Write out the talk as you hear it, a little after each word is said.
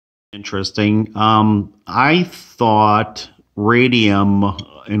Interesting. I thought radium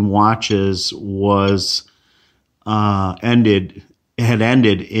in watches was had ended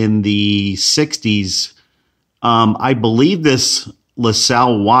in the 60s. I believe this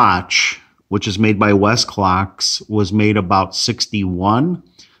LaSalle watch, which is made by Westclocks, was made about 61,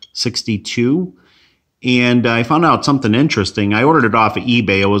 62. And I found out something interesting. I ordered it off of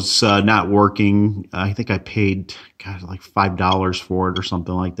eBay. It was not working. I think I paid, God, like $5 for it or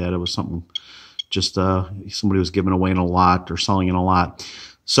something like that. It was something just somebody was giving away in a lot or selling in a lot.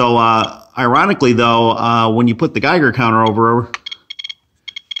 So ironically, though, when you put the Geiger counter over,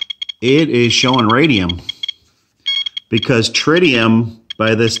 it is showing radium because tritium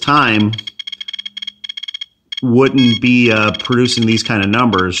by this time wouldn't be producing these kind of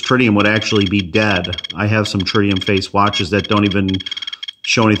numbers. Tritium would actually be dead. I have some tritium face watches that don't even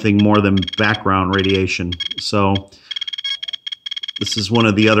show anything more than background radiation. So this is one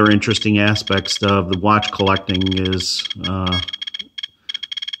of the other interesting aspects of the watch collecting is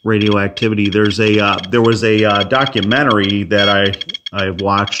radioactivity. There was a documentary that I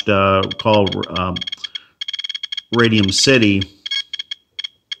watched called Radium City.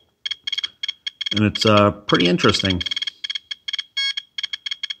 And it's pretty interesting.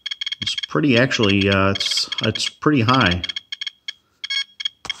 It's pretty, actually, it's pretty high.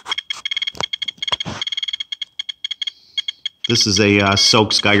 This is a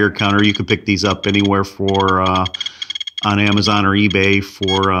Soaks Geiger counter. You can pick these up anywhere for on Amazon or eBay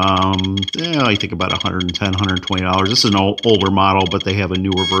for I think about $110, $120. This is an older model, but they have a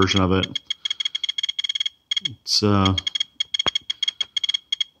newer version of it. It's I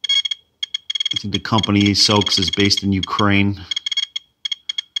think the company Soaks is based in Ukraine.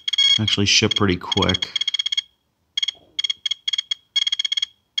 Actually shipped pretty quick.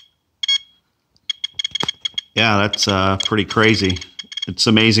 Yeah, that's pretty crazy. It's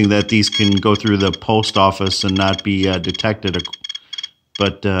amazing that these can go through the post office and not be detected.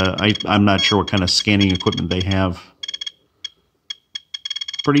 But I'm not sure what kind of scanning equipment they have.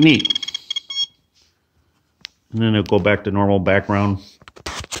 Pretty neat. And then it'll go back to normal background,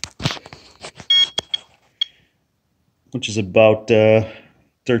 which is about 13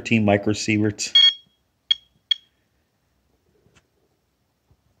 microsieverts.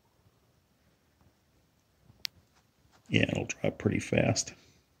 Yeah, it'll drop pretty fast.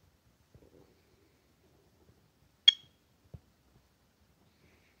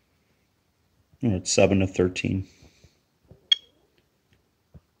 Oh, it's 7 to 13.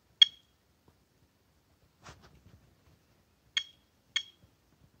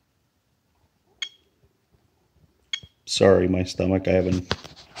 Sorry, my stomach. I haven't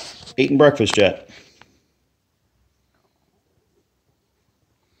eaten breakfast yet.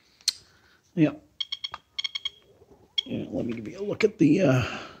 Yep. Yeah, let me give you a look at the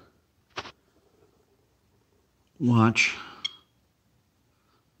watch.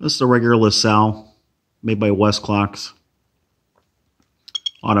 This is the regular LaSalle, made by Westclocks.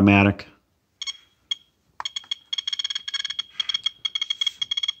 Automatic.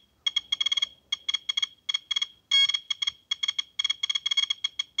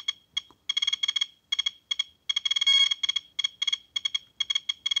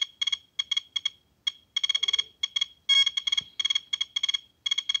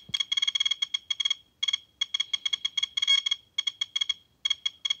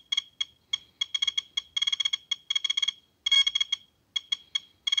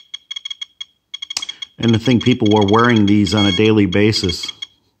 And to think people were wearing these on a daily basis.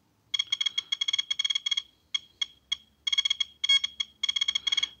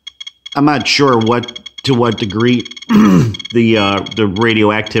 I'm not sure to what degree the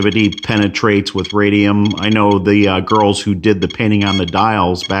radioactivity penetrates with radium. I know the girls who did the painting on the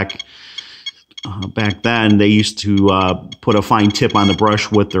dials back then, they used to put a fine tip on the brush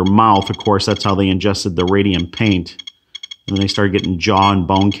with their mouth. Of course, that's how they ingested the radium paint. And then they started getting jaw and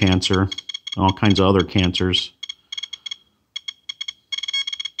bone cancer. All kinds of other cancers.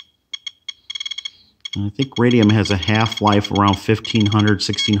 And I think radium has a half-life around 1,500,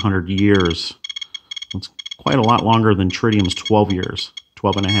 1,600 years. It's quite a lot longer than tritium's 12 years,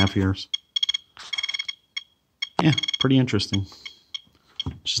 12 and a half years. Yeah, pretty interesting.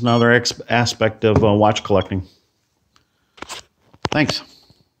 Just another aspect of watch collecting. Thanks.